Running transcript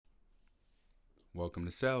Welcome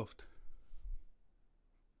to Self.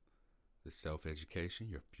 The self-education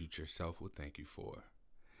your future self will thank you for.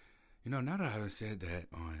 Now that I've said that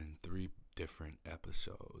on 3 different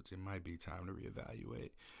episodes, it might be time to reevaluate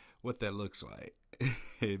what that looks like.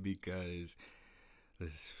 Because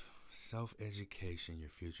this self-education your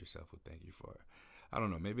future self will thank you for. I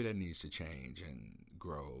don't know, maybe that needs to change and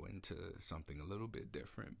grow into something a little bit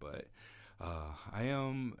different. But I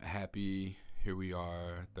am happy. Here we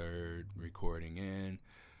are, third recording in,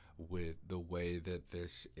 with the way that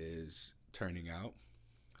this is turning out.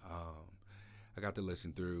 I got to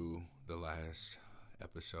listen through the last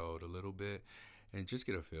episode a little bit and just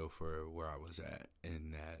get a feel for where I was at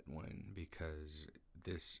in that one, because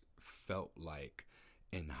this felt like,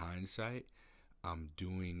 in hindsight, I'm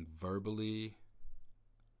doing verbally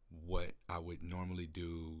what I would normally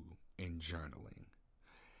do in journaling.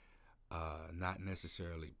 Not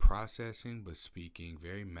necessarily processing, but speaking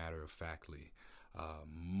very matter-of-factly.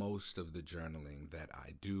 Most of the journaling that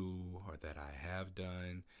I do or that I have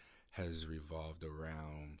done has revolved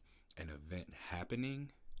around an event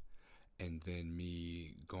happening and then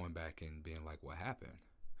me going back and being like, what happened?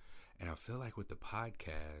 And I feel like with the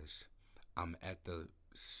podcast, I'm at the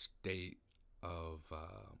state of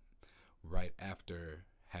right after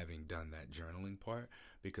having done that journaling part,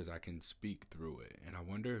 because I can speak through it. And I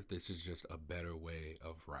wonder if this is just a better way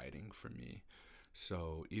of writing for me.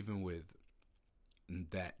 So even with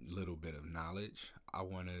that little bit of knowledge, I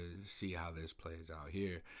want to see how this plays out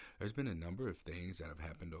here. There's been a number of things that have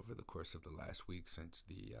happened over the course of the last week since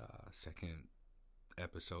the second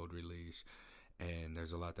episode release, and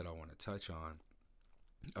there's a lot that I want to touch on.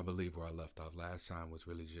 I believe where I left off last time was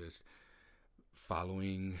really just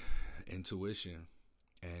following intuition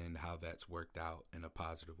and how that's worked out in a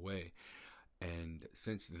positive way. And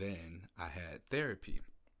since then, I had therapy,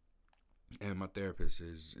 and my therapist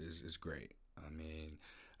is great. I mean,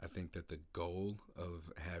 I think that the goal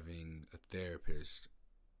of having a therapist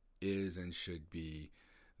is and should be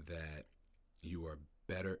that you are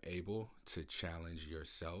better able to challenge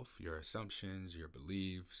yourself, your assumptions, your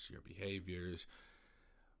beliefs, your behaviors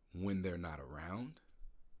when they're not around.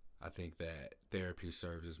 I think that therapy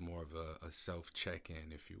serves as more of a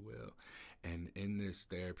self-check-in, if you will. And in this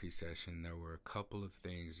therapy session, there were a couple of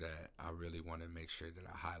things that I really want to make sure that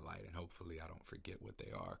I highlight, and hopefully I don't forget what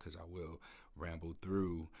they are, because I will ramble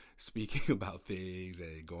through speaking about things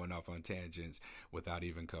and going off on tangents without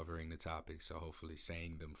even covering the topic. So hopefully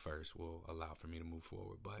saying them first will allow for me to move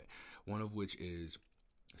forward. But one of which is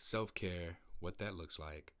self-care, what that looks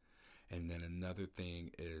like. And then another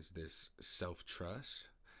thing is this self-trust.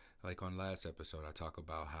 Like on last episode, I talk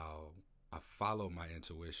about how I follow my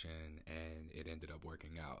intuition and it ended up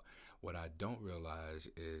working out. What I don't realize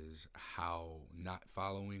is how not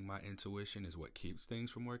following my intuition is what keeps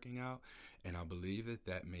things from working out. And I believe that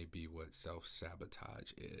that may be what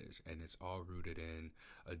self-sabotage is. And it's all rooted in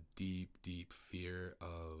a deep, deep fear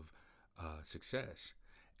of success.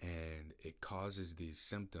 And it causes these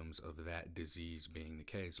symptoms of that disease being the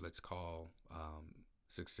case. Let's call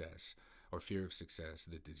success or fear of success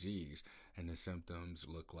the disease, and the symptoms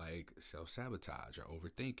look like self-sabotage or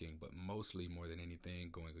overthinking, but mostly, more than anything,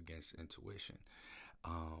 going against intuition.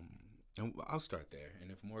 And I'll start there,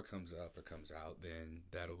 and if more comes up or comes out, then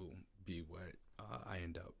that'll be what I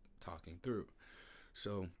end up talking through.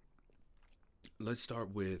 So let's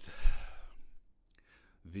start with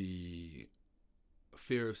the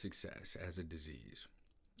fear of success as a disease.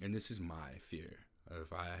 And this is my fear.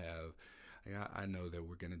 If I know that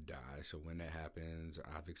we're going to die. So when that happens,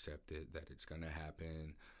 I've accepted that it's going to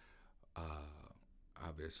happen.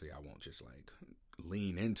 Obviously, I won't just like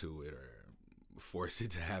lean into it or force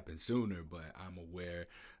it to happen sooner, but I'm aware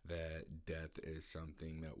that death is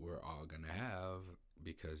something that we're all going to have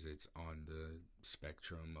because it's on the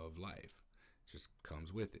spectrum of life. It just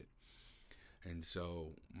comes with it. And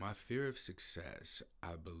so my fear of success,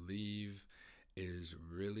 I believe, is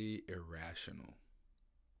really irrational.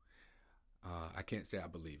 I can't say I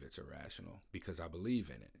believe it's irrational, because I believe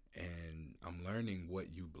in it. And I'm learning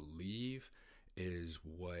what you believe is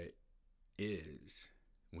what is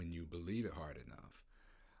when you believe it hard enough.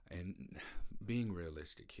 And being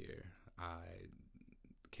realistic here, I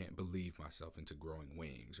can't believe myself into growing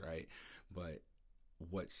wings, right? But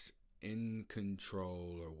what's in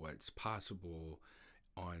control or what's possible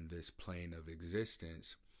on this plane of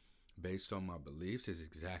existence based on my beliefs is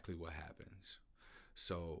exactly what happens.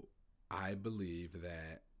 So I believe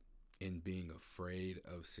that in being afraid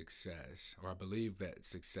of success, or I believe that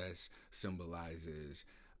success symbolizes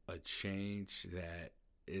a change that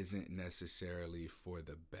isn't necessarily for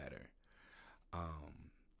the better.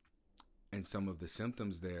 And some of the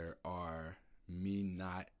symptoms there are me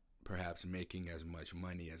not perhaps making as much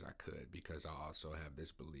money as I could, because I also have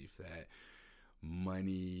this belief that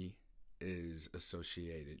money is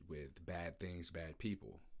associated with bad things, bad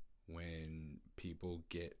people. When people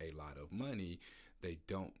get a lot of money, they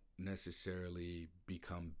don't necessarily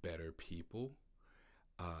become better people.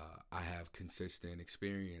 I have consistent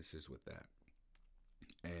experiences with that.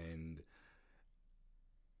 And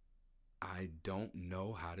I don't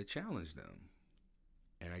know how to challenge them.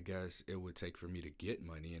 And I guess it would take for me to get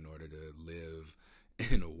money in order to live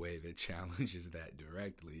in a way that challenges that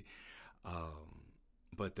directly.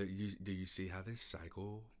 But do you see how this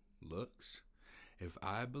cycle looks? If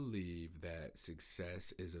I believe that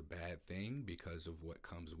success is a bad thing because of what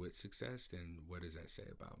comes with success, then what does that say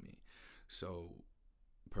about me? So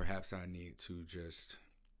perhaps I need to just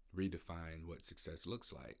redefine what success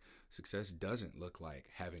looks like. Success doesn't look like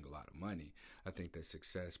having a lot of money. I think that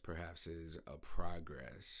success perhaps is a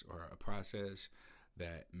progress, or a process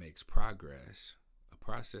that makes progress,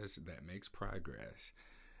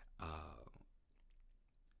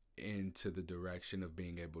 into the direction of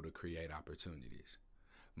being able to create opportunities.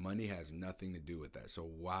 Money has nothing to do with that. So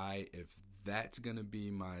why, if that's going to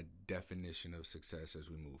be my definition of success as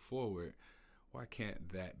we move forward, why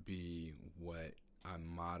can't that be what I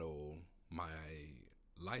model my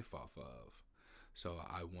life off of? So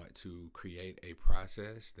I want to create a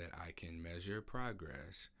process that I can measure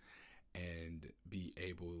progress and be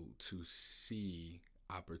able to see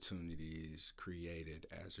opportunities created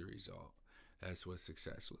as a result. That's what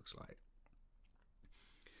success looks like.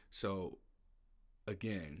 So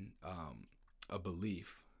again, a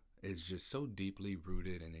belief is just so deeply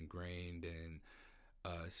rooted and ingrained in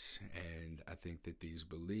us, and I think that these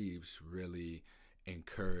beliefs really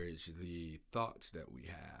encourage the thoughts that we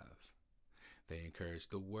have. They encourage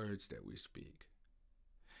the words that we speak.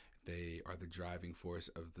 They are the driving force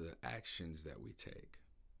of the actions that we take.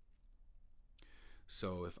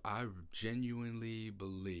 So if I genuinely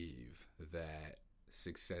believe that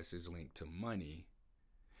success is linked to money,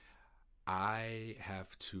 I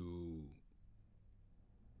have to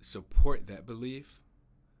support that belief,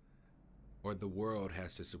 or the world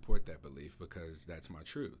has to support that belief, because that's my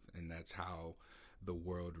truth, and that's how the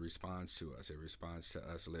world responds to us. It responds to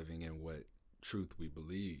us living in what truth we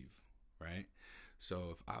believe, right?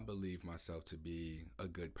 So if I believe myself to be a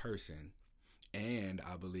good person, and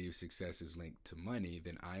I believe success is linked to money,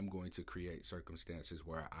 then I'm going to create circumstances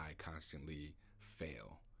where I constantly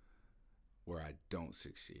fail, where I don't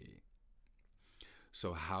succeed.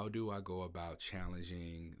 So how do I go about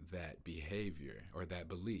challenging that behavior or that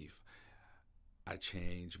belief? I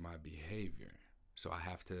change my behavior. So I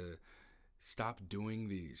have to stop doing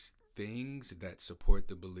these things that support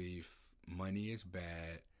the belief money is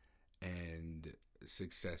bad and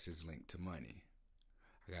success is linked to money.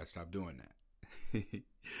 I gotta stop doing that.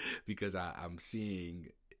 Because I'm seeing,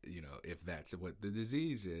 if that's what the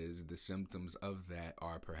disease is, the symptoms of that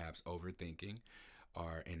are perhaps overthinking,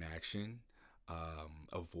 are inaction,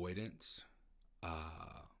 avoidance.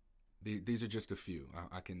 These are just a few.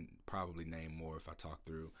 I can probably name more if I talk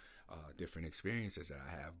through different experiences that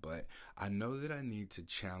I have, but I know that I need to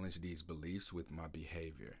challenge these beliefs with my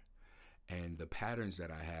behavior. And the patterns that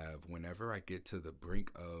I have whenever I get to the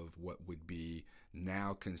brink of what would be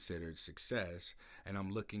now considered success, and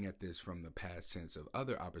I'm looking at this from the past tense of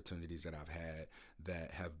other opportunities that I've had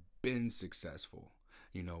that have been successful.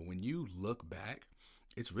 When you look back,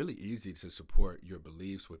 it's really easy to support your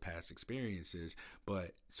beliefs with past experiences,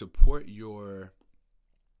 but support your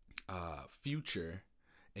future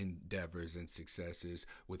endeavors and successes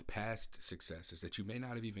with past successes that you may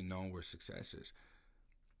not have even known were successes.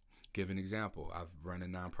 Give an example. I've run a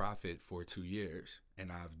nonprofit for 2 years, and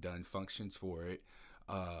I've done functions for it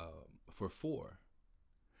for 4.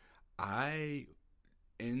 I,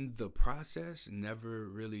 in the process, never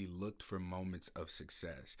really looked for moments of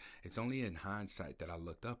success. It's only in hindsight that I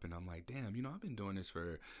looked up and I'm like, damn, I've been doing this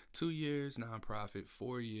for 2 years, nonprofit,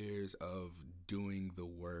 4 years of doing the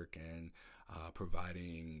work and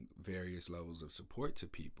providing various levels of support to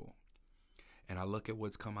people. And I look at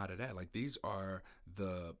what's come out of that. Like, these are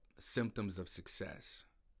the symptoms of success.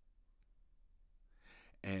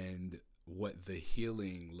 And what the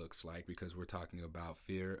healing looks like, because we're talking about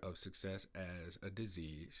fear of success as a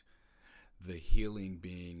disease, the healing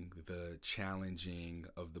being the challenging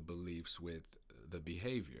of the beliefs with the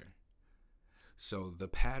behavior. So the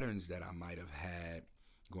patterns that I might have had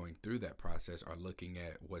going through that process are looking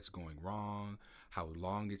at what's going wrong, how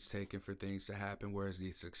long it's taken for things to happen, whereas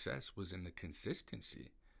the success was in the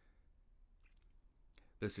consistency.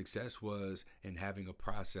 The success was in having a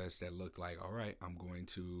process that looked like, all right, I'm going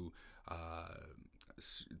to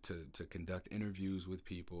to conduct interviews with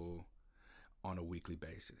people on a weekly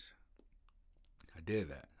basis. I did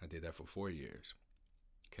that. I did that for 4 years.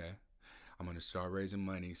 Okay. I'm going to start raising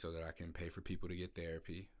money so that I can pay for people to get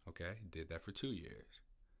therapy. Okay. Did that for 2 years.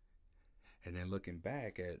 And then looking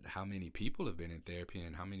back at how many people have been in therapy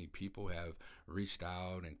and how many people have reached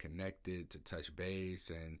out and connected to touch base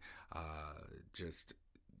and just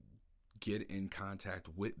get in contact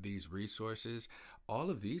with these resources, all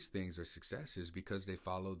of these things are successes because they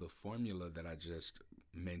follow the formula that I just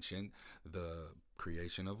mentioned: the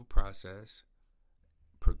creation of a process,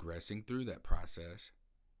 progressing through that process,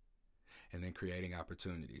 and then creating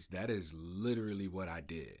opportunities. That is literally what I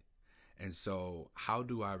did. And so how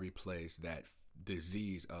do I replace that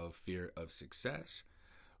disease of fear of success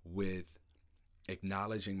with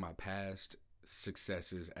acknowledging my past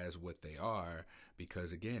successes as what they are?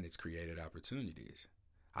 Because again, it's created opportunities.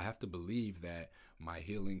 I have to believe that my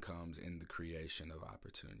healing comes in the creation of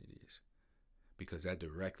opportunities, because that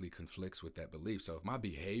directly conflicts with that belief. So if my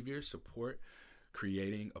behaviors support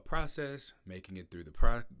creating a process, making it through the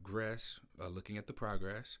progress, looking at the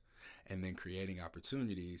progress, and then creating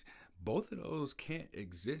opportunities, both of those can't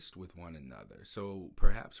exist with one another. So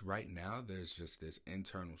perhaps right now there's just this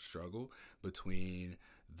internal struggle between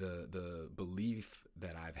the belief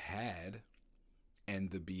that I've had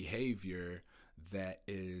and the behavior that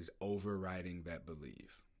is overriding that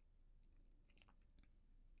belief.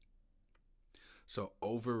 So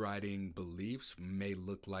overriding beliefs may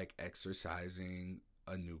look like exercising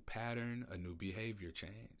a new pattern, a new behavior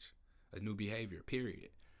change, a new behavior, period.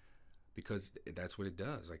 Because that's what it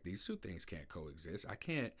does. Like, these two things can't coexist. I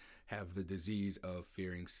can't have the disease of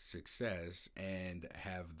fearing success and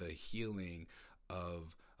have the healing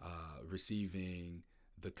of receiving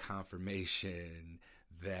the confirmation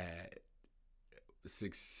that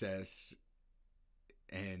success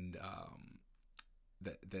and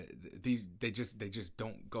these they just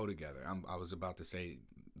don't go together. I was about to say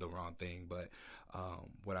the wrong thing, but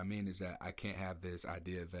what I mean is that I can't have this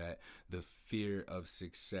idea that the fear of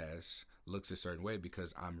success looks a certain way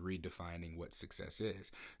because I'm redefining what success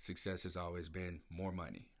is. Success has always been more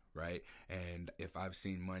money, right? And if I've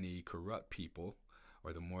seen money corrupt people,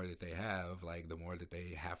 or the more that they have, like the more that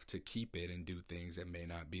they have to keep it and do things that may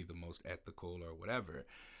not be the most ethical or whatever,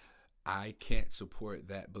 I can't support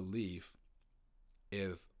that belief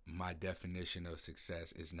if my definition of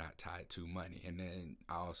success is not tied to money. And then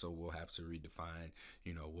I also will have to redefine,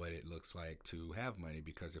 what it looks like to have money,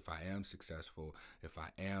 because if I am successful, if I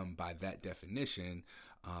am by that definition,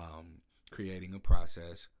 creating a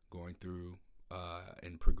process, going through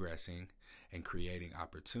and progressing and creating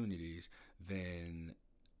opportunities, then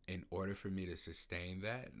in order for me to sustain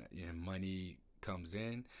that, money comes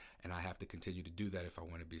in, and I have to continue to do that if I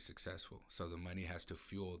want to be successful. So the money has to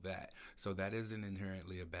fuel that. So that isn't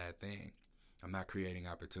inherently a bad thing. I'm not creating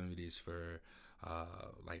opportunities for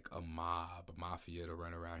like a mafia to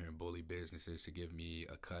run around here and bully businesses to give me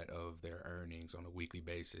a cut of their earnings on a weekly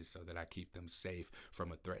basis so that I keep them safe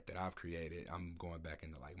from a threat that I've created. I'm going back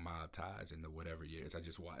into like mob ties in the whatever years. I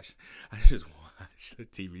just watched a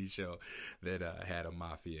TV show that had a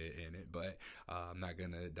mafia in it, but I'm not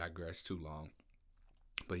going to digress too long.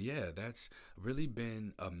 But yeah, that's really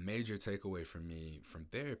been a major takeaway for me from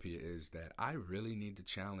therapy, is that I really need to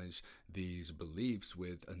challenge these beliefs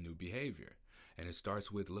with a new behavior. And it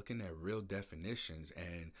starts with looking at real definitions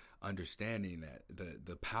and understanding that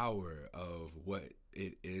the power of what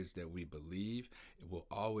it is that we believe, it will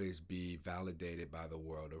always be validated by the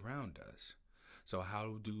world around us. So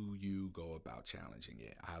how do you go about challenging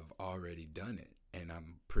it? I've already done it. And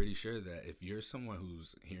I'm pretty sure that if you're someone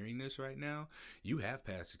who's hearing this right now, you have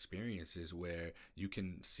past experiences where you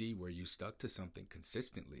can see where you stuck to something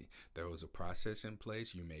consistently. There was a process in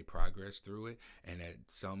place, you made progress through it, and at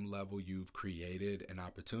some level you've created an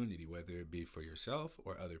opportunity, whether it be for yourself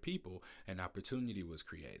or other people, an opportunity was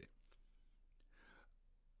created.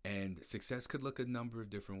 And success could look a number of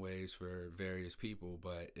different ways for various people,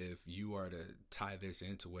 but if you are to tie this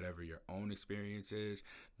into whatever your own experience is,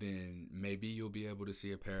 then maybe you'll be able to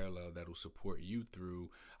see a parallel that will support you through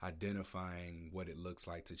identifying what it looks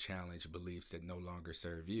like to challenge beliefs that no longer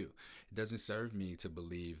serve you. It doesn't serve me to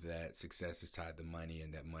believe that success is tied to money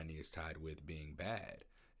and that money is tied with being bad.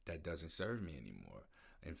 That doesn't serve me anymore.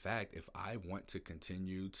 In fact, if I want to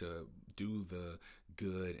continue to do the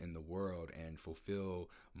good in the world and fulfill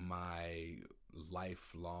my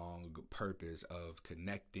lifelong purpose of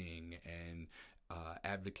connecting and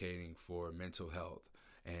advocating for mental health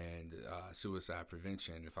and suicide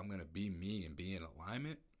prevention, if I'm going to be me and be in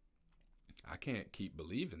alignment, I can't keep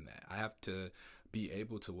believing that. I have to be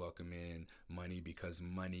able to welcome in money because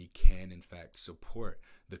money can, in fact, support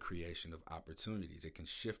the creation of opportunities. It can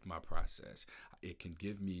shift my process. It can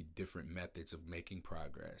give me different methods of making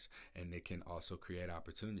progress. And it can also create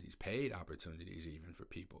opportunities, paid opportunities even for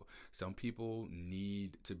people. Some people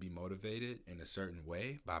need to be motivated in a certain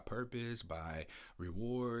way by purpose, by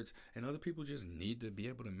rewards, and other people just need to be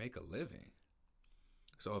able to make a living.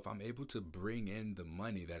 So if I'm able to bring in the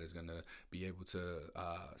money that is going to be able to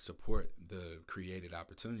support the created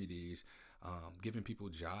opportunities, giving people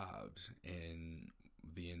jobs in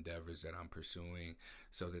the endeavors that I'm pursuing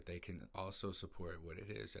so that they can also support what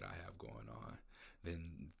it is that I have going on,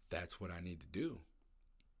 then that's what I need to do.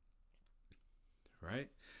 Right?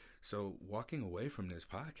 So walking away from this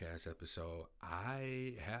podcast episode,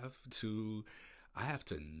 I have to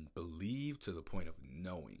believe to the point of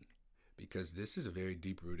knowing, because this is a very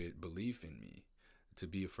deep-rooted belief in me, to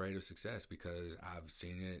be afraid of success, because I've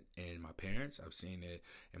seen it in my parents, I've seen it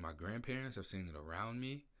in my grandparents, I've seen it around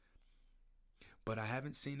me, but I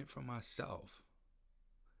haven't seen it for myself.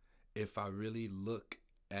 If I really look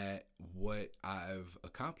at what I've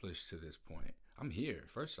accomplished to this point, I'm here,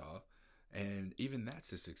 first off, and even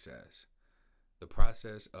that's a success. The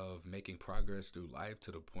process of making progress through life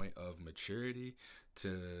to the point of maturity,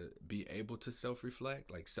 to be able to self-reflect.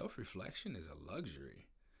 Like, self-reflection is a luxury.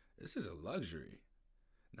 This is a luxury.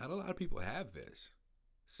 Not a lot of people have this.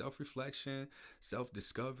 Self-reflection,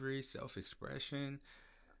 self-discovery, self-expression.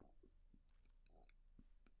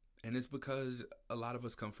 And it's because a lot of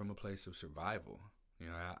us come from a place of survival. You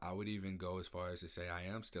know, I would even go as far as to say I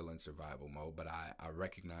am still in survival mode, but I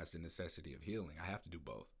recognize the necessity of healing. I have to do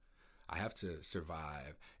both. I have to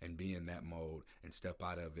survive and be in that mode and step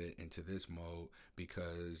out of it into this mode,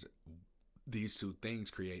 because these two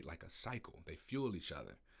things create like a cycle. They fuel each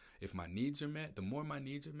other. If my needs are met, the more my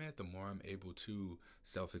needs are met, the more I'm able to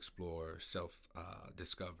self-explore,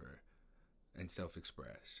 self-discover, and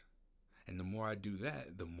self-express. And the more I do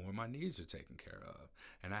that, the more my needs are taken care of.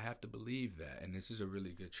 And I have to believe that. And this is a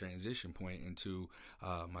really good transition point into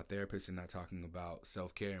my therapist and I talking about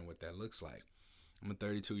self-care and what that looks like. I'm a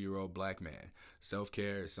 32-year-old black man.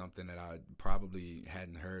 Self-care is something that I probably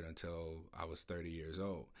hadn't heard until I was 30 years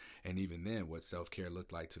old. And even then, what self-care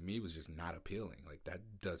looked like to me was just not appealing. Like,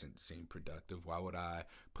 that doesn't seem productive. Why would I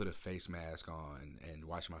put a face mask on and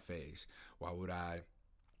wash my face? Why would I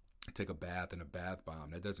take a bath in a bath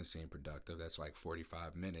bomb? That doesn't seem productive. That's like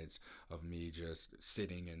 45 minutes of me just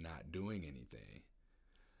sitting and not doing anything.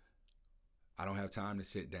 I don't have time to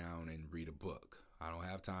sit down and read a book. I don't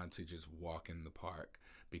have time to just walk in the park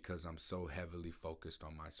because I'm so heavily focused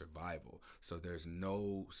on my survival. So there's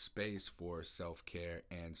no space for self-care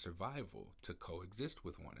and survival to coexist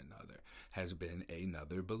with one another, has been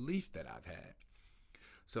another belief that I've had.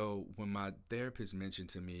 So when my therapist mentioned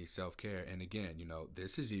to me self-care, and again, you know,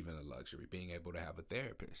 this is even a luxury, being able to have a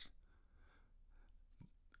therapist.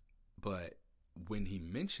 But when he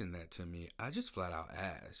mentioned that to me, I just flat out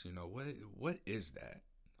asked, you know, what is that?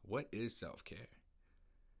 What is self-care?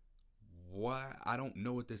 Why? I don't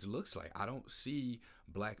know what this looks like. I don't see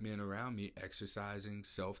black men around me exercising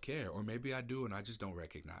self-care, or maybe I do and I just don't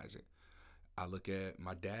recognize it. I look at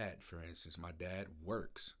my dad, for instance. My dad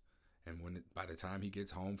works, and by the time he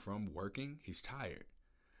gets home from working, he's tired.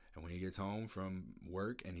 And when he gets home from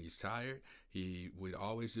work and he's tired, he would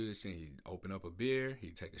always do this thing. He'd open up a beer,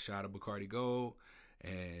 he'd take a shot of Bacardi Gold,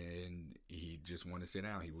 and he'd just want to sit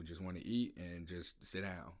down. He would just want to eat and just sit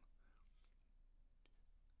down.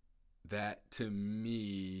 That to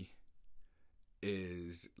me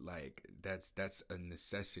is like, that's a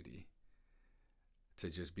necessity, to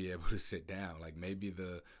just be able to sit down. Like, maybe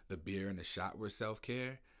the beer and the shot were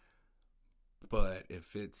self-care, but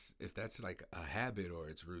if that's like a habit or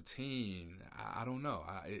it's routine, I don't know.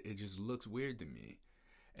 It just looks weird to me.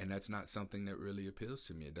 And that's not something that really appeals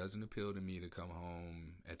to me. It doesn't appeal to me to come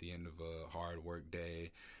home at the end of a hard work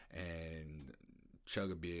day and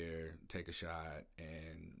chug a beer, take a shot,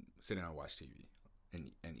 and sit down and watch TV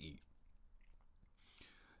and eat.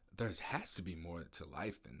 There has to be more to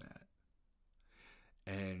life than that.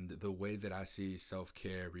 And the way that I see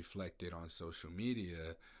self-care reflected on social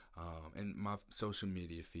media, and my social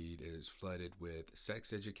media feed is flooded with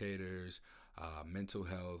sex educators, mental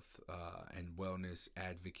health and wellness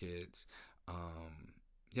advocates.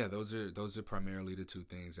 Those are primarily the two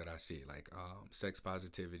things that I see, like sex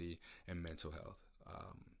positivity and mental health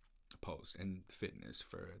posts, and fitness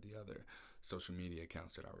for the other social media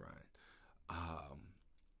accounts that I run.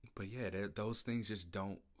 But yeah, those things just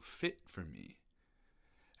don't fit for me.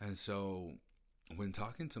 And so when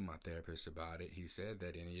talking to my therapist about it, he said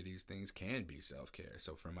that any of these things can be self-care.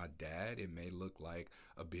 So for my dad, it may look like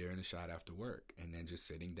a beer and a shot after work and then just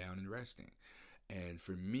sitting down and resting. And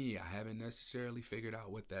for me, I haven't necessarily figured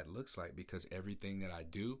out what that looks like, because everything that I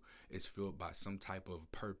do is fueled by some type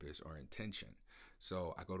of purpose or intention.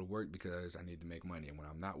 So I go to work because I need to make money, and when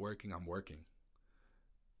I'm not working, I'm working.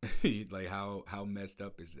 Like, how messed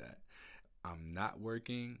up is that? I'm not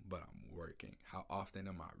working, but I'm working. How often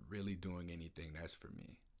am I really doing anything that's for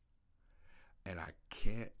me? And I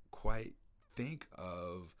can't quite think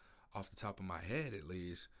of, off the top of my head at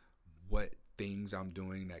least, what things I'm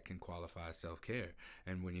doing that can qualify as self-care.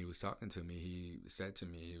 And when he was talking to me, he said to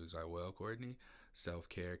me, he was like, well, Courtney,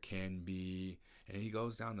 self-care can be, and he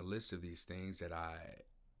goes down the list of these things that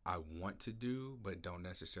I want to do but don't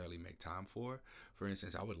necessarily make time for. For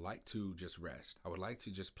instance, I would like to just rest. I would like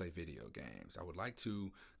to just play video games. I would like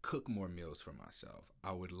to cook more meals for myself.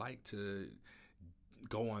 I would like to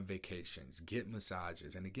go on vacations, get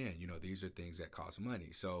massages. And again, these are things that cost money.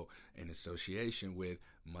 So in association with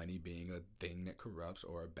money being a thing that corrupts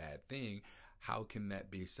or a bad thing, how can that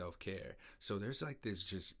be self-care? So there's like this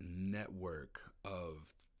just network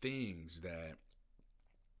of things that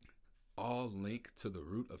all link to the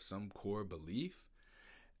root of some core belief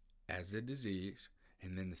as a disease,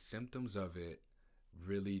 and then the symptoms of it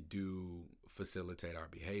really do facilitate our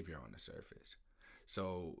behavior on the surface.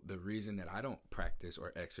 So the reason that I don't practice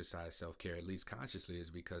or exercise self-care, at least consciously, is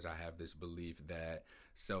because I have this belief that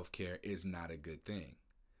self-care is not a good thing.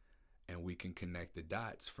 And we can connect the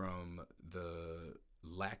dots from the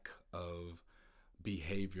lack of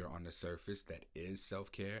behavior on the surface that is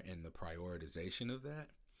self-care and the prioritization of that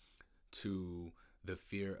to the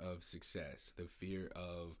fear of success, the fear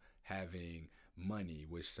of having money,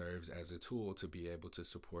 which serves as a tool to be able to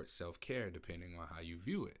support self-care depending on how you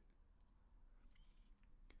view it.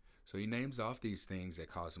 So he names off these things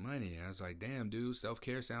that cost money, and I was like, damn, dude,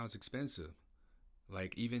 self-care sounds expensive.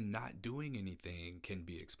 Like, even not doing anything can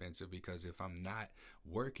be expensive, because if I'm not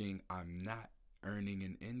working, I'm not earning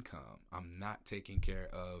an income. I'm not taking care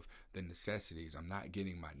of the necessities. I'm not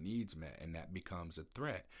getting my needs met, and that becomes a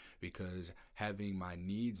threat, because having my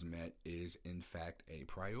needs met is in fact a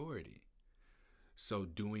priority. So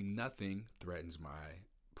doing nothing threatens my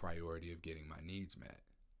priority of getting my needs met.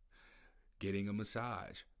 Getting a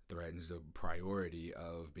massage threatens the priority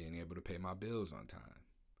of being able to pay my bills on time.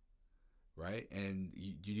 Right? And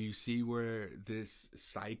you see where this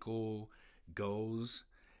cycle goes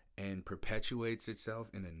and perpetuates itself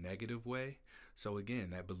in a negative way. So again,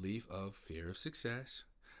 that belief of fear of success,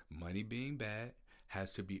 money being bad,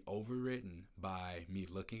 has to be overridden by me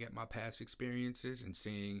looking at my past experiences and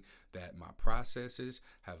seeing that my processes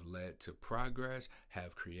have led to progress,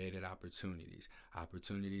 have created opportunities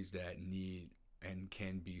that need and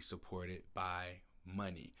can be supported by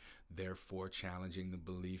money, therefore challenging the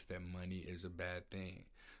belief that money is a bad thing.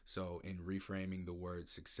 So in reframing the word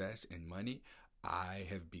success and money, I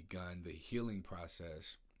have begun the healing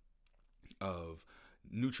process of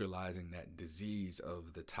neutralizing that disease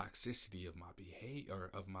of the toxicity of my behavior, or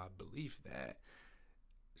of my belief that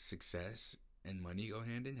success and money go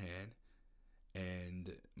hand in hand.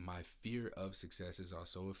 And my fear of success is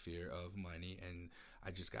also a fear of money. And I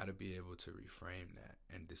just got to be able to reframe that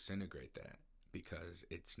and disintegrate that, because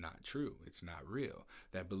it's not true. It's not real.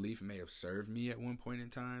 That belief may have served me at one point in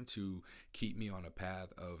time to keep me on a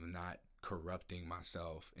path of not corrupting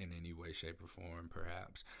myself in any way, shape, or form,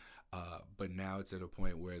 perhaps. But now it's at a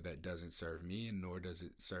point where that doesn't serve me, and nor does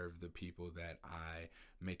it serve the people that I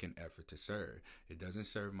make an effort to serve. It doesn't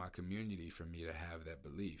serve my community for me to have that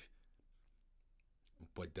belief.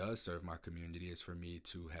 What does serve my community is for me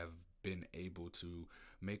to have been able to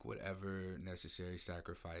make whatever necessary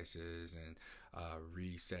sacrifices and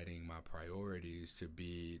resetting my priorities to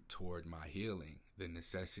be toward my healing, the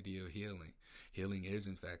necessity of healing. Healing is,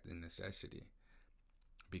 in fact, a necessity,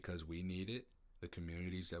 because we need it. The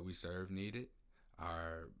communities that we serve need it.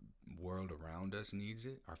 Our world around us needs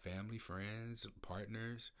it. Our family, friends,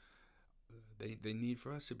 partners, they need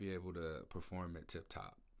for us to be able to perform at tip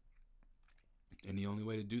top. And the only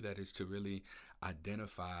way to do that is to really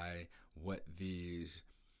identify what these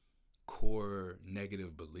core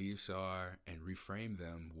negative beliefs are and reframe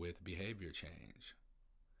them with behavior change.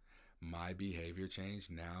 My behavior change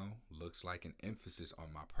now looks like an emphasis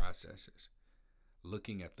on my processes,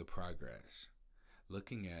 looking at the progress,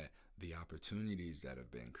 looking at the opportunities that have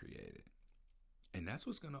been created. And that's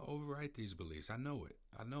what's going to overwrite these beliefs. I know it.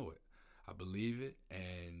 I believe it,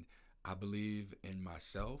 and I believe in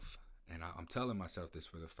myself. And I'm telling myself this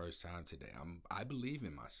for the first time today. I believe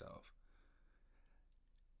in myself.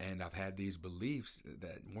 And I've had these beliefs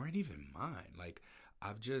that weren't even mine. Like,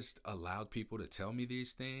 I've just allowed people to tell me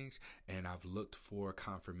these things, and I've looked for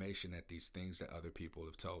confirmation that these things that other people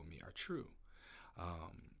have told me are true.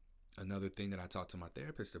 Another thing that I talked to my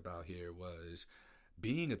therapist about here was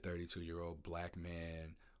being a 32-year-old black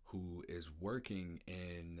man who is working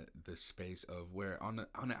in the space of where on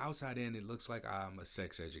the outside end it looks like I'm a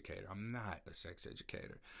sex educator. I'm not a sex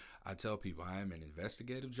educator. I tell people I am an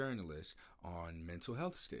investigative journalist on mental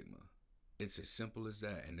health stigma. It's as simple as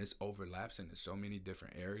that. And this overlaps into so many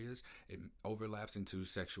different areas. It overlaps into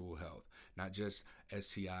sexual health, not just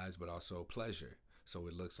STIs, but also pleasure. So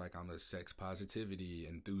it looks like I'm a sex positivity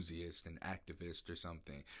enthusiast and activist or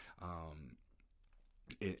something.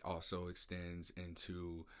 It also extends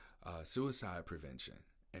into suicide prevention.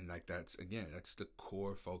 And like that's the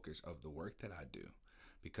core focus of the work that I do.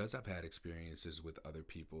 Because I've had experiences with other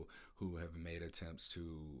people who have made attempts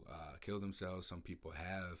to kill themselves. Some people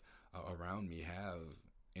have around me have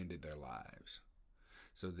ended their lives.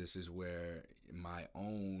 So this is where my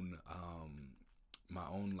own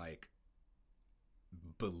like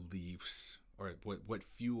beliefs, or what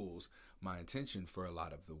fuels my intention for a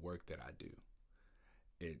lot of the work that I do.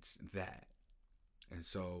 It's that. And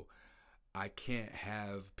so I can't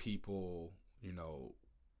have people,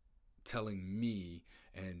 telling me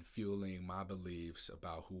and fueling my beliefs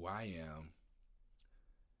about who I am,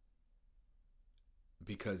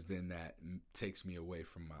 because then that takes me away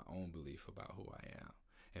from my own belief about who I am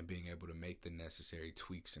and being able to make the necessary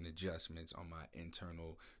tweaks and adjustments on my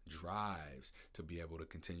internal drives to be able to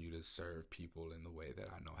continue to serve people in the way that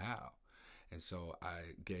I know how. And so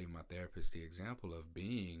I gave my therapist the example of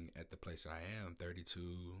being at the place that I am,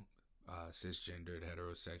 32, cisgendered,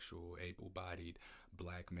 heterosexual, able-bodied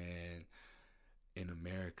black man in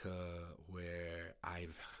America, where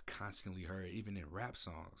I've constantly heard, even in rap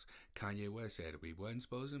songs, Kanye West said we wasn't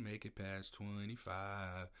supposed to make it past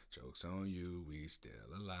 25. Joke's on you, we still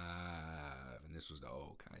alive. And this was the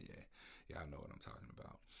old Kanye. Y'all know what I'm talking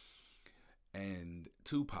about. And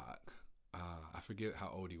Tupac, I forget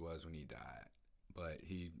how old he was when he died, but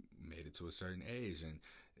he made it to a certain age, and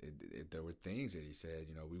there were things that he said,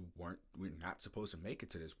 we're not supposed to make it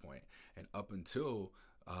to this point. And up until,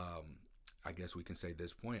 I guess we can say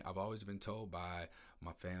this point, I've always been told by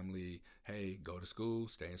my family, hey, go to school,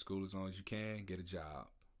 stay in school as long as you can, get a job,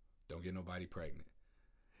 don't get nobody pregnant.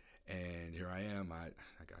 And here I am, I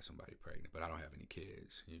got somebody pregnant, but I don't have any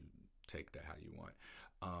kids. You take that how you want.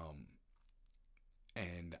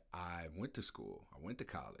 And I went to school, I went to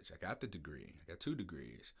college, I got the degree, I got 2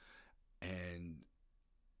 degrees, and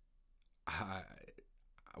I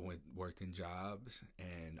worked in jobs,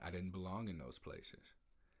 and I didn't belong in those places.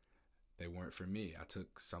 They weren't for me. I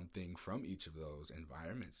took something from each of those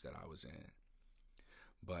environments that I was in,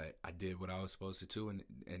 but I did what I was supposed to do, and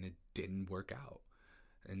it didn't work out.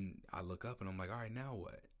 And I look up and I'm like, all right, now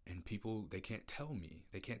what? And people, they can't tell me.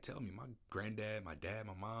 They can't tell me. My granddad, my dad,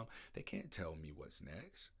 my mom, they can't tell me what's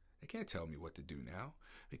next. They can't tell me what to do now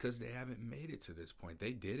because they haven't made it to this point.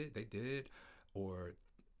 They did, or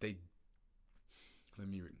they, let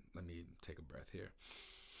me take a breath here.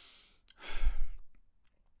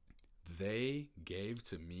 They gave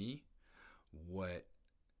to me what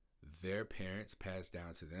their parents passed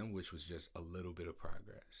down to them, which was just a little bit of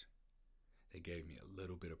progress. They gave me a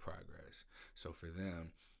little bit of progress. So for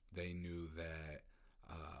them, they knew that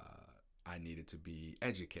I needed to be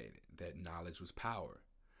educated, that knowledge was power.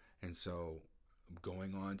 And so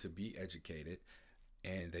going on to be educated,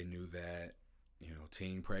 and they knew that,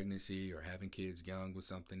 teen pregnancy or having kids young was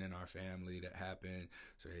something in our family that happened.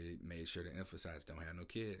 So they made sure to emphasize, don't have no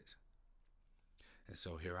kids. And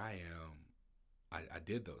so here I am. I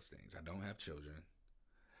did those things. I don't have children.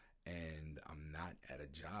 And I'm not at a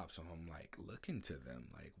job, so I'm like looking to them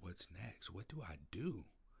like, what's next? What do I do?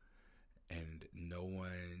 And no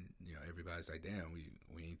one, everybody's like, damn,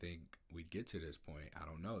 we didn't think we'd get to this point. I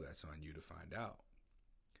don't know. That's on you to find out.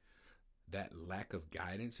 That lack of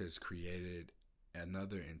guidance has created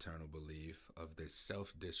another internal belief of this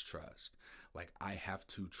self-distrust. Like, I have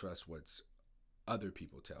to trust what's other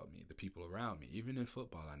people tell me, the people around me. Even in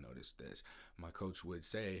football, I noticed this. My coach would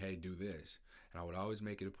say, hey, do this. And I would always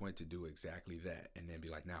make it a point to do exactly that and then be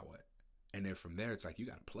like, now what? And then from there, it's like, you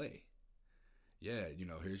got to play. Yeah,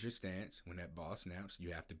 here's your stance. When that ball snaps,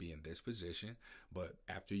 you have to be in this position. But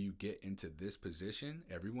after you get into this position,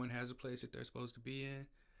 everyone has a place that they're supposed to be in.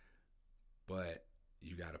 But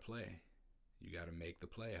you got to play. You got to make the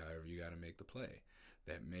play however you got to make the play.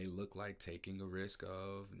 That may look like taking a risk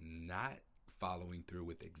of not following through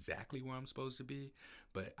with exactly where I'm supposed to be,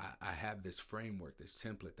 but I have this framework, this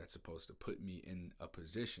template that's supposed to put me in a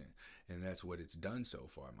position, and that's what it's done so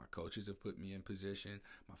far. My coaches have put me in position,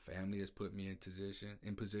 my family has put me in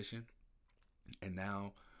position, and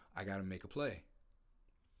now I got to make a play.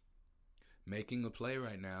 Making a play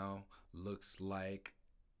right now looks like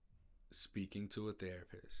speaking to a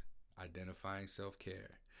therapist, identifying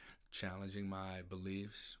self-care, challenging my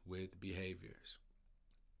beliefs with behaviors,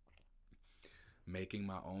 making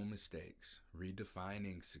my own mistakes,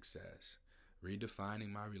 redefining success,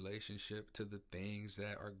 redefining my relationship to the things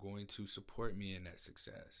that are going to support me in that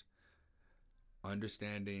success,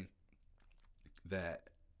 understanding that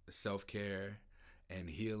self-care and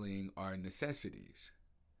healing are necessities.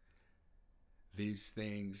 These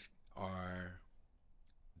things are,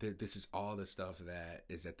 this is all the stuff that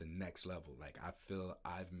is at the next level. Like, I feel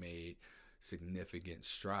I've made significant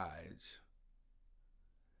strides,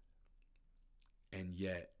 and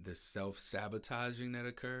yet the self-sabotaging that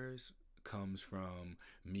occurs comes from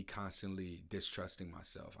me constantly distrusting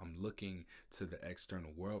myself. I'm looking to the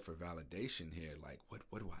external world for validation here. Like,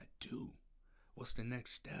 what do I do? What's the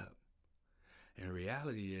next step? And the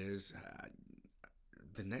reality is,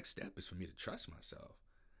 the next step is for me to trust myself.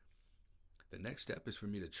 The next step is for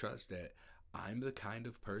me to trust that I'm the kind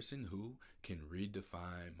of person who can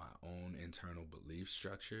redefine my own internal belief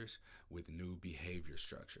structures with new behavior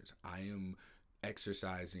structures. I am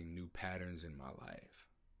exercising new patterns in my life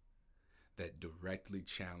that directly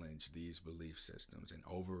challenge these belief systems and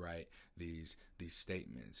overwrite these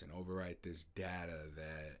statements and overwrite this data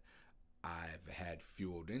that I've had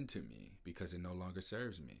fueled into me because it no longer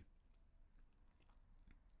serves me.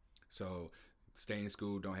 So stay in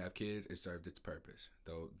school, don't have kids, it served its purpose.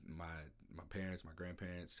 Though my parents, my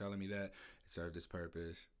grandparents telling me that, it served its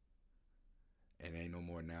purpose. And ain't no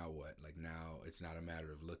more now what? Like, now it's not a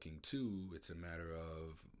matter of looking to, it's a matter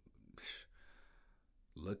of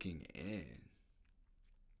looking in.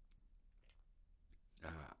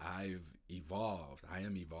 I've evolved. I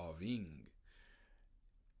am evolving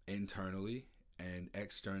internally, and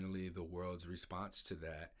externally the world's response to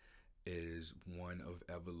that is one of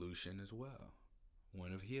evolution as well,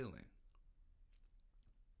 one of healing.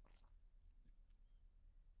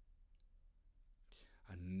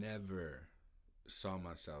 I never saw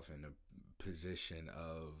myself in a position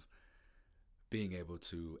of being able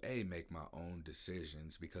to make my own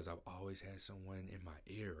decisions, because I've always had someone in my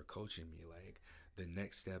ear or coaching me. Like, the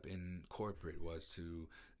next step in corporate was to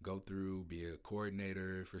go through, be a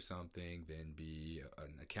coordinator for something, then be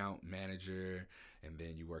an account manager, and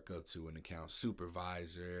then you work up to an account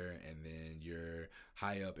supervisor, and then you're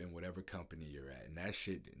high up in whatever company you're at. And that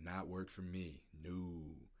shit did not work for me. No.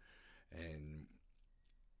 And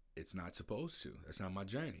it's not supposed to. That's not my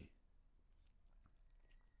journey.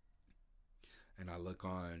 And I look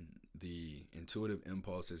on the intuitive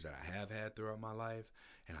impulses that I have had throughout my life,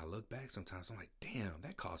 and I look back sometimes, I'm like, damn,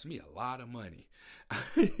 that cost me a lot of money.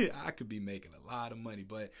 I could be making a lot of money.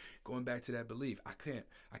 But going back to that belief, I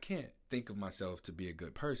can't think of myself to be a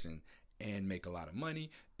good person and make a lot of money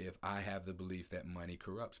if I have the belief that money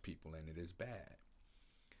corrupts people and it is bad,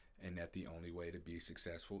 and that the only way to be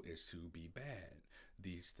successful is to be bad.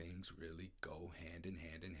 These things really go hand in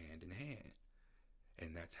hand and hand in hand.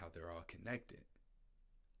 And that's how they're all connected.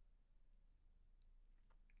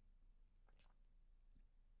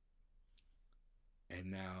 And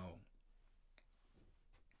now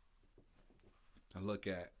I look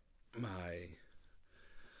at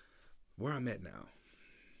where I'm at now.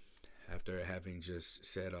 After having just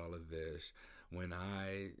said all of this, when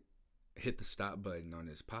I hit the stop button on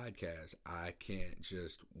this podcast, I can't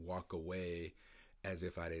just walk away as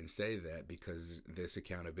if I didn't say that, because this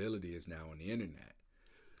accountability is now on the internet.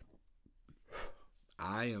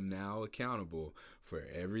 I am now accountable for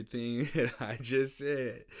everything that I just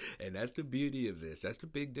said. And that's the beauty of this. That's the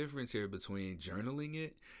big difference here between journaling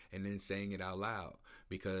it and then saying it out loud.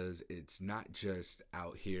 Because it's not just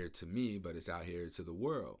out here to me, but it's out here to the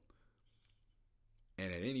world.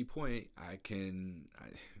 And at any point,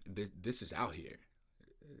 this is out here.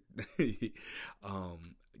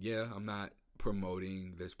 Yeah, I'm not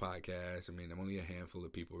promoting this podcast. I mean, only a handful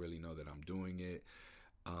of people really know that I'm doing it.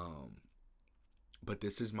 But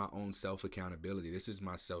this is my own self-accountability. This is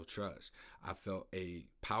my self-trust. I felt a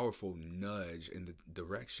powerful nudge in the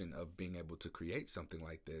direction of being able to create something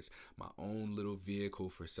like this, my own little vehicle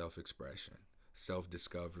for self-expression,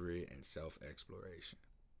 self-discovery, and self-exploration.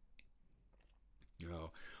 You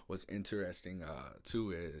know, what's interesting,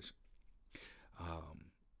 too, is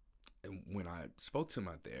when I spoke to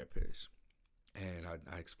my therapist, and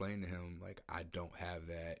I explained to him, like, I don't have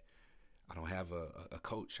that I don't have a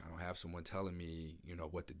coach. I don't have someone telling me,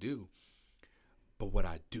 what to do. But what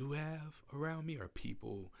I do have around me are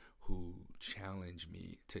people who challenge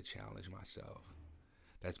me to challenge myself.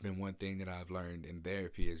 That's been one thing that I've learned in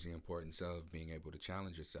therapy, is the importance of being able to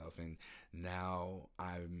challenge yourself. And now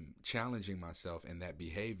I'm challenging myself, and that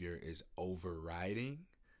behavior is overriding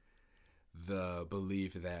the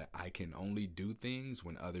belief that I can only do things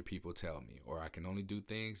when other people tell me, or I can only do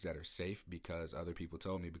things that are safe because other people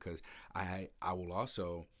told me, because I will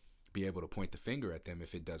also be able to point the finger at them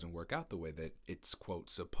if it doesn't work out the way that it's, quote,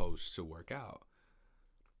 supposed to work out.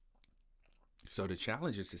 So the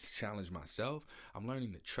challenge is to challenge myself. I'm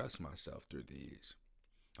learning to trust myself through these.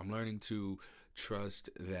 I'm learning to trust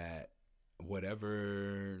that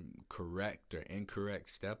whatever correct or incorrect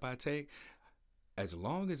step I take, as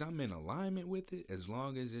long as I'm in alignment with it, as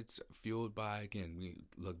long as it's fueled by, again, we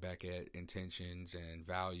look back at intentions and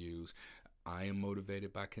values, I am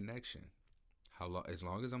motivated by connection. As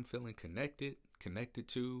long as I'm feeling connected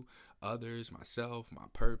to others, myself, my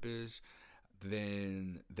purpose,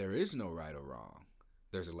 then there is no right or wrong.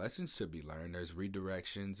 There's lessons to be learned. There's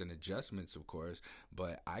redirections and adjustments, of course,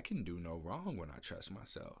 but I can do no wrong when I trust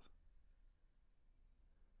myself.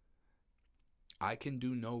 I can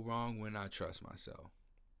do no wrong when I trust myself.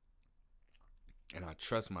 And I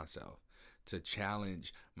trust myself to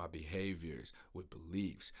challenge my behaviors with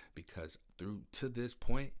beliefs, because to this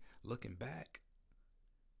point, looking back,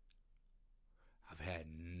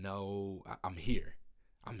 I'm here.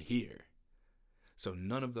 So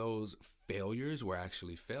none of those failures were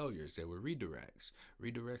actually failures. They were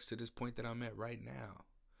redirects to this point that I'm at right now.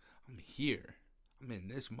 I'm here. I'm in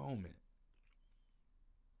this moment.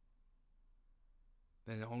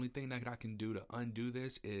 And the only thing that I can do to undo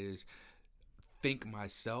this is think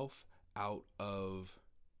myself out of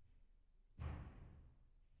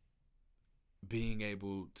being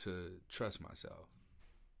able to trust myself.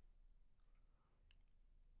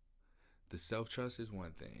 The self-trust is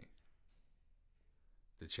one thing.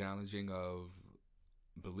 The challenging of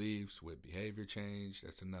beliefs with behavior change,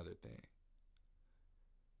 that's another thing.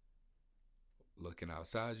 Looking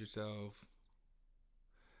outside yourself,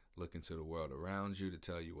 looking to the world around you to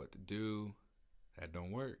tell you what to do, that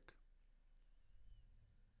don't work.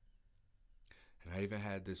 And I even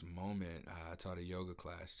had this moment, I taught a yoga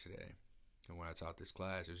class today. And when I taught this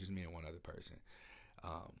class, it was just me and one other person.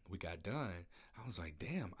 We got done. I was like,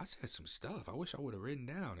 damn, I said some stuff I wish I would have written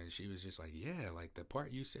down. And she was just like, yeah, like the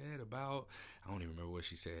part you said about, I don't even remember what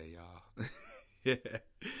she said, y'all. Yeah.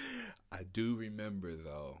 I do remember,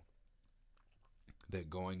 though, that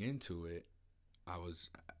going into it, I was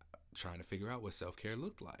trying to figure out what self-care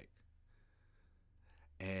looked like.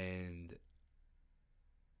 And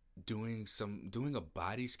doing a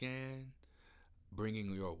body scan,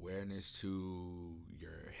 bringing your awareness to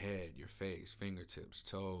your head, your face, fingertips,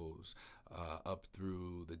 toes, up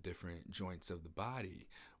through the different joints of the body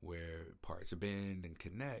where parts bend and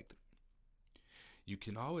connect. You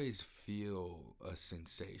can always feel a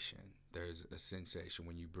sensation. There's a sensation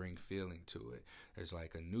when you bring feeling to it. There's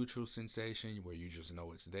like a neutral sensation where you just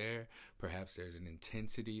know it's there. Perhaps there's an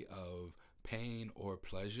intensity of pain or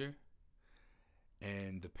pleasure.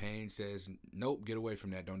 And the pain says, nope, get away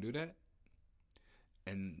from that. Don't do that.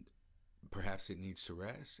 And perhaps it needs to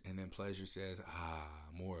rest. And then pleasure says,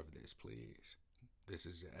 more of this, please. This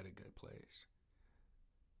is at a good place.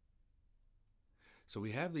 So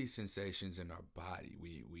we have these sensations in our body.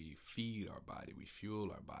 We feed our body. We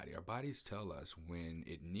fuel our body. Our bodies tell us when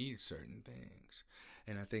it needs certain things.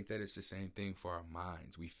 And I think that it's the same thing for our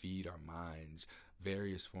minds. We feed our minds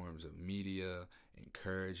various forms of media,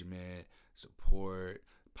 encouragement, support,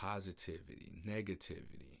 positivity,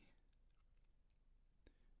 negativity.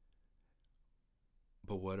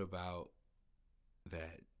 But what about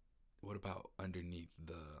that? What about underneath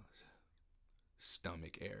the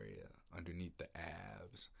stomach area, underneath the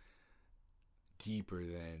abs, deeper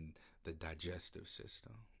than the digestive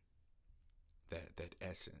system? That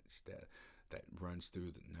essence that runs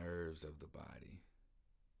through the nerves of the body.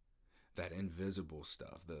 That invisible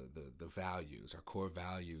stuff, the values, our core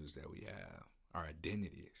values that we have, our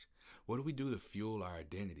identities. What do we do to fuel our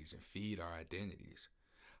identities and feed our identities?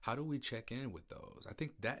 How do we check in with those? I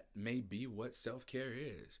think that may be what self-care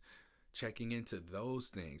is. Checking into those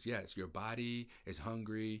things. Yes, your body is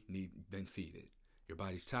hungry, then feed it. Your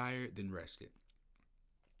body's tired, then rest it.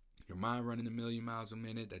 Your mind running a million miles a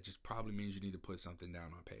minute, that just probably means you need to put something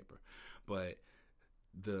down on paper. But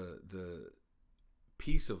the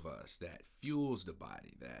piece of us that fuels the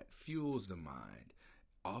body, that fuels the mind,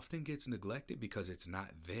 often gets neglected because it's not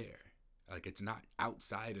there. Like, it's not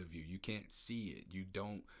outside of you. You can't see it. You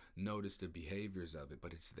don't notice the behaviors of it,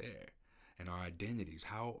 but it's there. and our identities.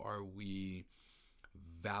 How are we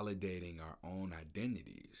validating our own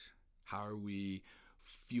identities? How are we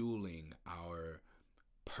fueling our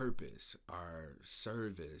purpose, our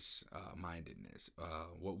service mindedness,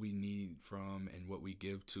 what we need from and what we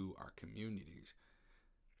give to our communities?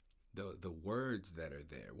 The words that are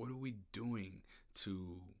there. What are we doing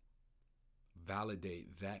to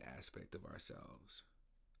validate that aspect of ourselves?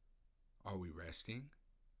 Are we resting?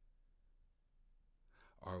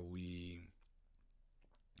 Are we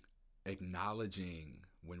acknowledging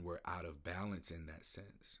when we're out of balance in that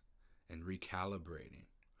sense and recalibrating?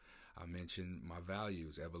 I mentioned my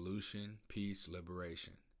values: evolution, peace,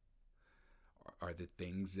 liberation. Are the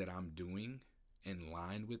things that I'm doing in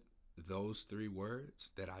line with those three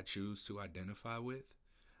words that I choose to identify with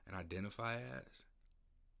and identify as?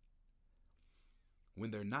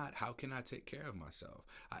 When they're not, how can I take care of myself?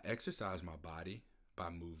 I exercise my body by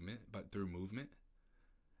movement, but through movement,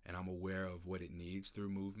 and I'm aware of what it needs through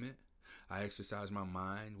movement. I exercise my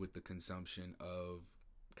mind with the consumption of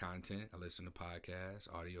content. I listen to podcasts,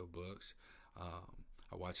 audiobooks.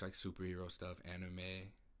 I watch like superhero stuff,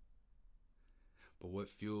 anime. But what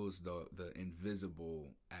fuels the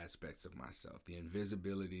invisible aspects of myself, the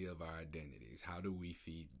invisibility of our identities? How do we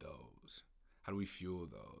feed those? How do we fuel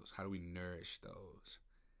those? How do we nourish those?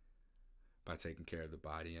 By taking care of the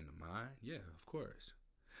body and the mind? Yeah, of course.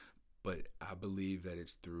 But I believe that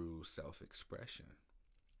it's through self-expression,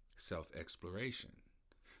 self-exploration,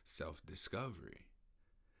 self-discovery.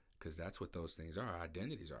 Because that's what those things are. Our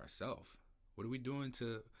identities are ourself. What are we doing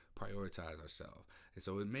to prioritize ourselves? And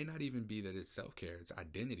so it may not even be that it's self-care, it's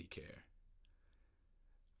identity care.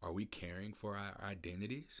 Are we caring for our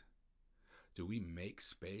identities? Do we make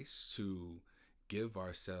space to give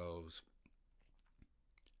ourselves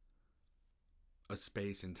a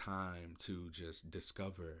space and time to just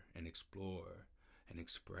discover and explore and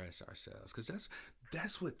express ourselves? Because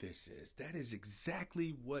that's what this is. That is exactly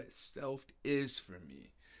what self is for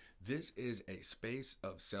me. This is a space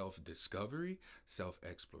of self-discovery,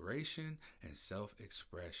 self-exploration, and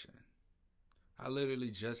self-expression. I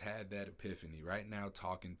literally just had that epiphany right now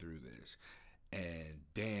talking through this. And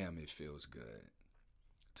damn, it feels good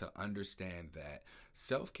to understand that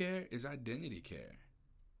self-care is identity care.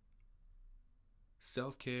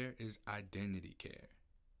 Self-care is identity care.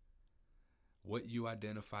 What you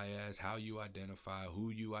identify as, how you identify,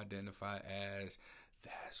 who you identify as,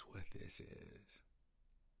 that's what this is.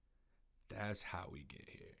 That's how we get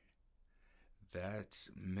here. That's,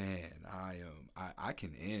 man, I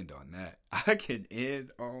can end on that. I can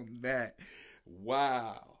end on that.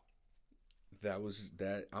 Wow. That was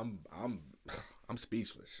that. I'm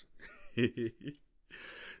speechless.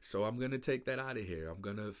 So I'm going to take that out of here. I'm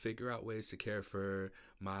going to figure out ways to care for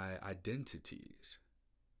my identities.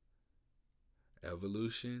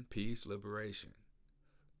 Evolution, peace, liberation.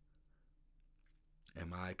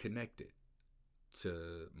 Am I connected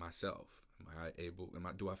to myself?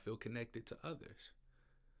 Do I feel connected to others?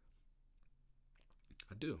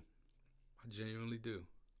 I do. I genuinely do.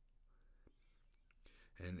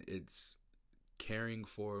 And it's caring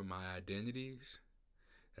for my identities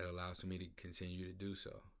that allows me to continue to do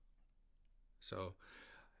so. So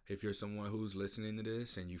if you're someone who's listening to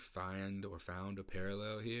this and you find or found a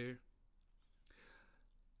parallel here,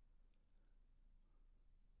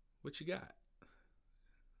 what you got?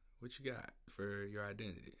 What you got for your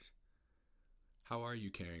identities? How are you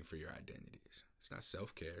caring for your identities? It's not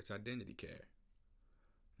self-care, it's identity care.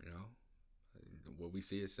 You know? What we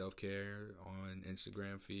see as self-care on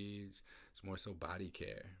Instagram feeds, it's more so body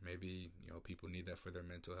care. Maybe, people need that for their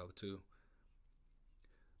mental health too.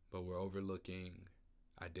 But we're overlooking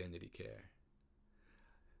identity care.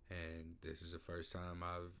 And this is the first time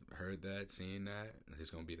I've heard that, seen that. It's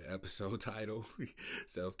going to be the episode title.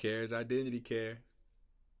 Self-care is identity care.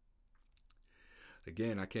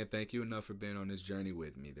 Again, I can't thank you enough for being on this journey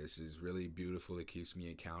with me. This is really beautiful. It keeps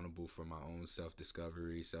me accountable for my own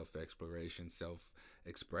self-discovery, self-exploration,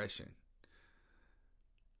 self-expression.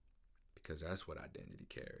 Because that's what identity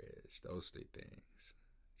care is. Those three things.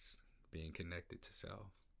 It's being connected to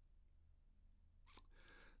self.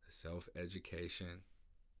 The self-education,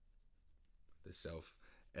 the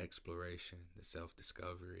self-exploration, the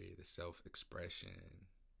self-discovery, the self-expression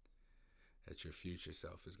that your future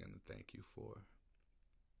self is going to thank you for.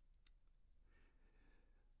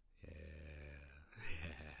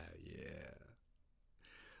 Yeah.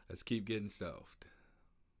 Let's keep getting selfed.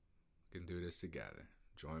 We can do this together.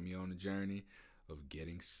 Join me on the journey of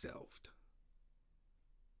getting selfed.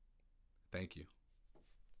 Thank you.